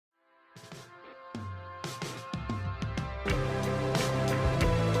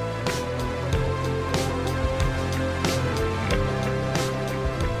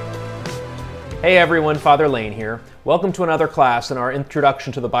Hey everyone, Father Lane here. Welcome to another class in our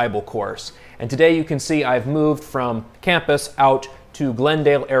Introduction to the Bible course. And today you can see I've moved from campus out to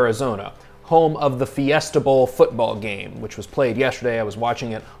Glendale, Arizona, home of the Fiesta Bowl football game, which was played yesterday. I was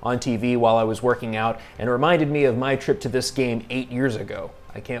watching it on TV while I was working out, and it reminded me of my trip to this game 8 years ago.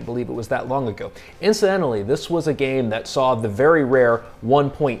 I can't believe it was that long ago. Incidentally, this was a game that saw the very rare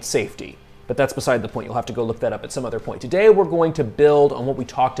one-point safety. But that's beside the point. You'll have to go look that up at some other point. Today we're going to build on what we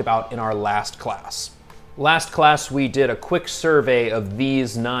talked about in our last class. Last class we did a quick survey of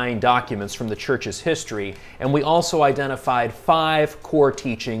these 9 documents from the church's history, and we also identified 5 core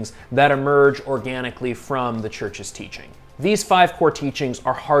teachings that emerge organically from the church's teaching. These 5 core teachings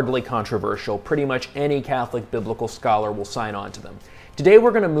are hardly controversial. Pretty much any Catholic biblical scholar will sign on to them. Today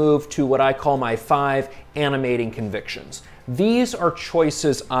we're going to move to what I call my 5 animating convictions. These are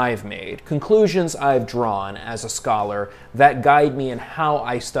choices I've made, conclusions I've drawn as a scholar that guide me in how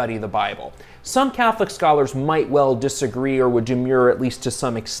I study the Bible. Some Catholic scholars might well disagree or would demur at least to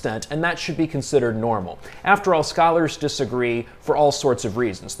some extent, and that should be considered normal. After all, scholars disagree for all sorts of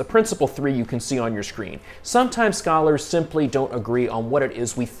reasons. The principal 3 you can see on your screen. Sometimes scholars simply don't agree on what it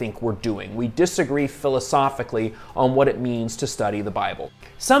is we think we're doing. We disagree philosophically on what it means to study the Bible.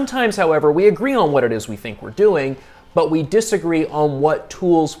 Sometimes, however, we agree on what it is we think we're doing, but we disagree on what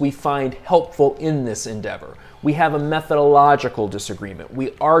tools we find helpful in this endeavor. We have a methodological disagreement.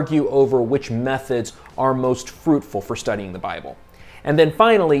 We argue over which methods are most fruitful for studying the Bible. And then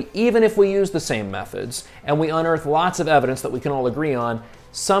finally, even if we use the same methods and we unearth lots of evidence that we can all agree on,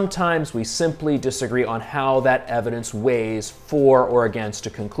 sometimes we simply disagree on how that evidence weighs for or against a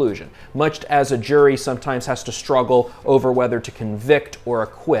conclusion. Much as a jury sometimes has to struggle over whether to convict or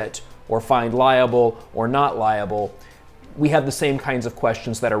acquit, or find liable or not liable, we have the same kinds of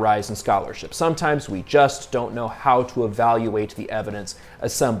questions that arise in scholarship. Sometimes we just don't know how to evaluate the evidence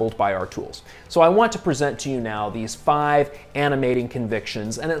assembled by our tools. So I want to present to you now these 5 animating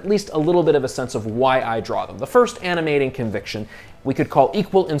convictions and at least a little bit of a sense of why I draw them. The first animating conviction we could call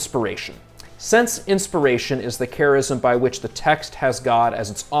equal inspiration. Since inspiration is the charism by which the text has God as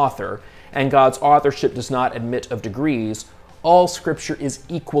its author, and God's authorship does not admit of degrees, all Scripture is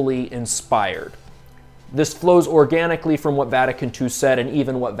equally inspired. This flows organically from what Vatican II said and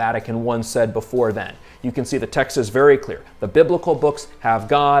even what Vatican I said before then. You can see the text is very clear. The biblical books have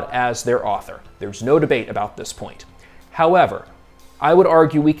God as their author. There's no debate about this point. However, I would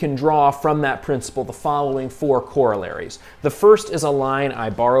argue we can draw from that principle the following 4 corollaries. The first is a line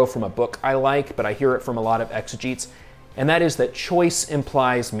I borrow from a book I like, but I hear it from a lot of exegetes, and that is that choice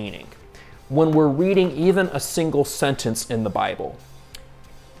implies meaning. When we're reading even a single sentence in the Bible,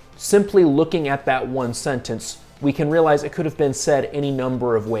 simply looking at that one sentence, we can realize it could have been said any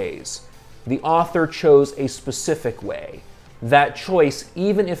number of ways. The author chose a specific way. That choice,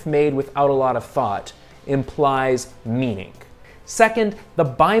 even if made without a lot of thought, implies meaning. Second, the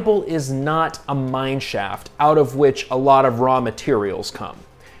Bible is not a mine shaft out of which a lot of raw materials come,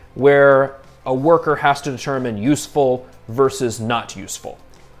 where a worker has to determine useful versus not useful.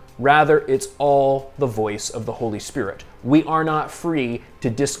 Rather, it's all the voice of the Holy Spirit. We are not free to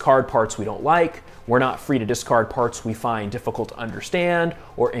discard parts we don't like. We're not free to discard parts we find difficult to understand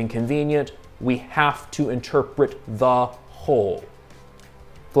or inconvenient. We have to interpret the whole.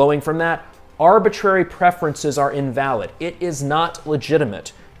 Flowing from that, arbitrary preferences are invalid. It is not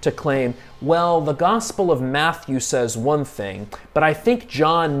legitimate to claim, well, the Gospel of Matthew says one thing, but I think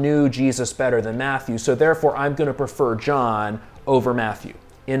John knew Jesus better than Matthew, so therefore I'm going to prefer John over Matthew.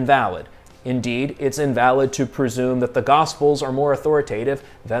 Invalid. Indeed, it's invalid to presume that the Gospels are more authoritative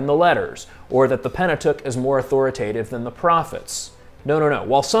than the letters, or that the Pentateuch is more authoritative than the prophets. No.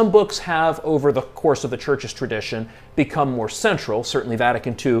 While some books have, over the course of the Church's tradition, become more central, certainly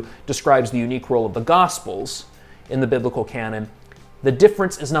Vatican II describes the unique role of the Gospels in the biblical canon, the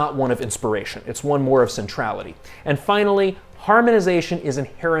difference is not one of inspiration. It's one more of centrality. And finally, harmonization is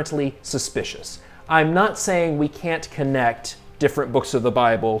inherently suspicious. I'm not saying we can't connect different books of the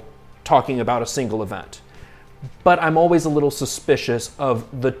Bible talking about a single event, but I'm always a little suspicious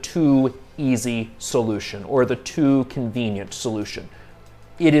of the too easy solution or the too convenient solution.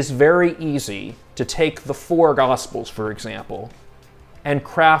 It is very easy to take the 4 Gospels, for example, and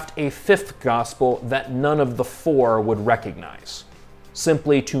craft a 5th Gospel that none of the 4 would recognize,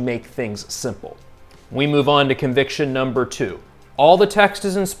 simply to make things simple. We move on to conviction number 2. All the text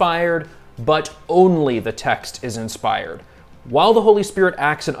is inspired, but only the text is inspired. While the Holy Spirit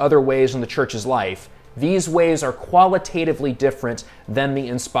acts in other ways in the Church's life, these ways are qualitatively different than the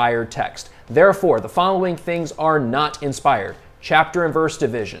inspired text. Therefore, the following things are not inspired. Chapter and verse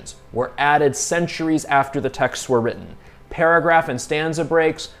divisions were added centuries after the texts were written. Paragraph and stanza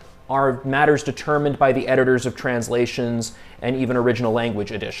breaks are matters determined by the editors of translations and even original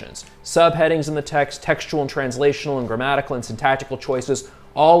language editions. Subheadings in the text, textual and translational and grammatical and syntactical choices,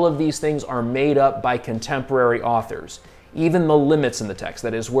 all of these things are made up by contemporary authors. Even the limits in the text,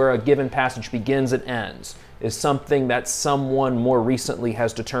 that is where a given passage begins and ends, is something that someone more recently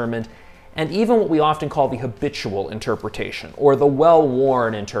has determined. And even what we often call the habitual interpretation or the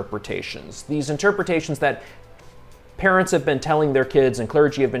well-worn interpretations, these interpretations that parents have been telling their kids and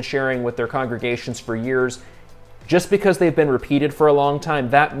clergy have been sharing with their congregations for years, just because they've been repeated for a long time,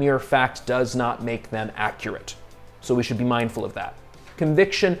 that mere fact does not make them accurate. So we should be mindful of that.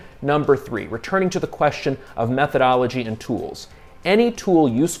 Conviction number 3, returning to the question of methodology and tools. Any tool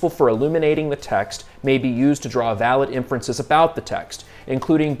useful for illuminating the text may be used to draw valid inferences about the text,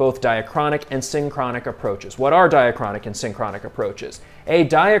 including both diachronic and synchronic approaches. What are diachronic and synchronic approaches? A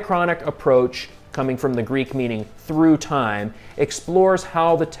diachronic approach, coming from the Greek meaning through time, explores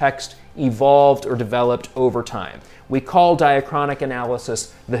how the text evolved or developed over time. We call diachronic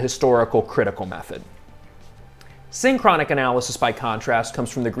analysis the historical critical method. Synchronic analysis, by contrast,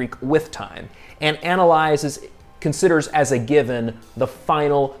 comes from the Greek with time and considers as a given the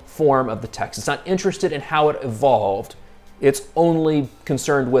final form of the text. It's not interested in how it evolved. It's only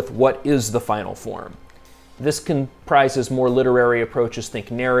concerned with what is the final form. This comprises more literary approaches, think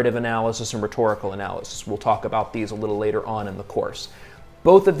narrative analysis and rhetorical analysis. We'll talk about these a little later on in the course.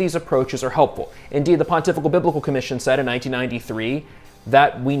 Both of these approaches are helpful. Indeed, the Pontifical Biblical Commission said in 1993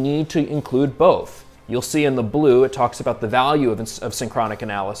 that we need to include both. You'll see in the blue it talks about the value of synchronic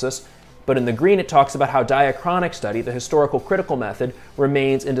analysis, but in the green it talks about how diachronic study, the historical critical method,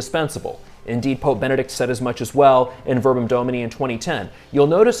 remains indispensable. Indeed, Pope Benedict said as much as well in Verbum Domini in 2010. You'll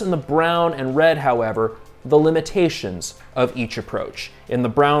notice in the brown and red, however, the limitations of each approach. In the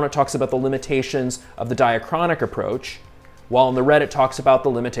brown it talks about the limitations of the diachronic approach, while in the red it talks about the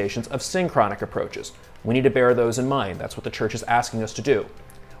limitations of synchronic approaches. We need to bear those in mind. That's what the Church is asking us to do.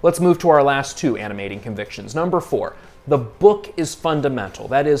 Let's move to our last 2 animating convictions. Number 4, the book is fundamental.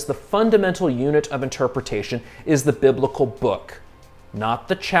 That is, the fundamental unit of interpretation is the biblical book. Not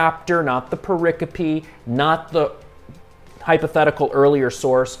the chapter, not the pericope, not the hypothetical earlier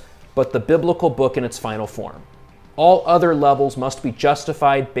source, but the biblical book in its final form. All other levels must be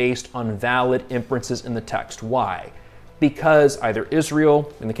justified based on valid inferences in the text. Why? Because either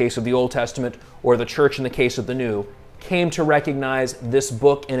Israel, in the case of the Old Testament, or the Church in the case of the New, came to recognize this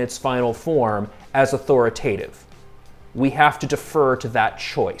book in its final form as authoritative. We have to defer to that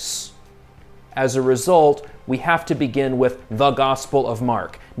choice. As a result, we have to begin with the Gospel of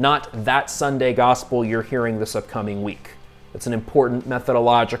Mark, not that Sunday Gospel you're hearing this upcoming week. It's an important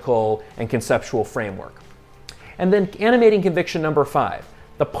methodological and conceptual framework. And then animating conviction number 5.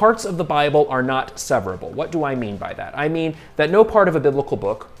 The parts of the Bible are not severable. What do I mean by that? I mean that no part of a biblical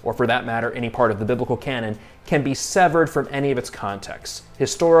book, or for that matter, any part of the biblical canon, can be severed from any of its contexts,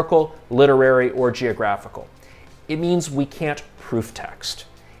 historical, literary, or geographical. It means we can't proof text.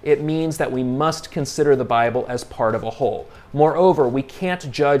 It means that we must consider the Bible as part of a whole. Moreover, we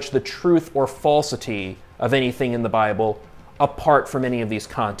can't judge the truth or falsity of anything in the Bible apart from any of these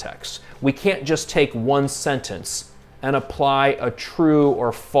contexts. We can't just take one sentence and apply a true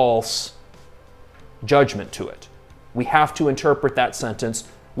or false judgment to it. We have to interpret that sentence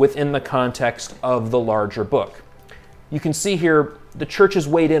within the context of the larger book. You can see here the Church has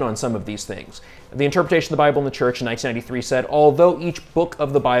weighed in on some of these things. The Interpretation of the Bible in the Church in 1993 said, although each book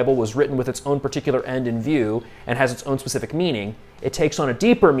of the Bible was written with its own particular end in view and has its own specific meaning, it takes on a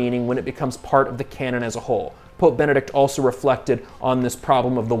deeper meaning when it becomes part of the canon as a whole. Pope Benedict also reflected on this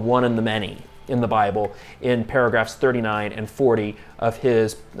problem of the one and the many in the Bible in paragraphs 39 and 40 of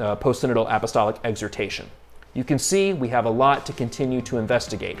his post-synodal apostolic exhortation. You can see we have a lot to continue to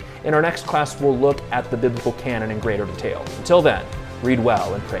investigate. In our next class, we'll look at the biblical canon in greater detail. Until then, read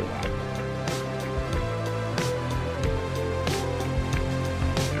well and pray well.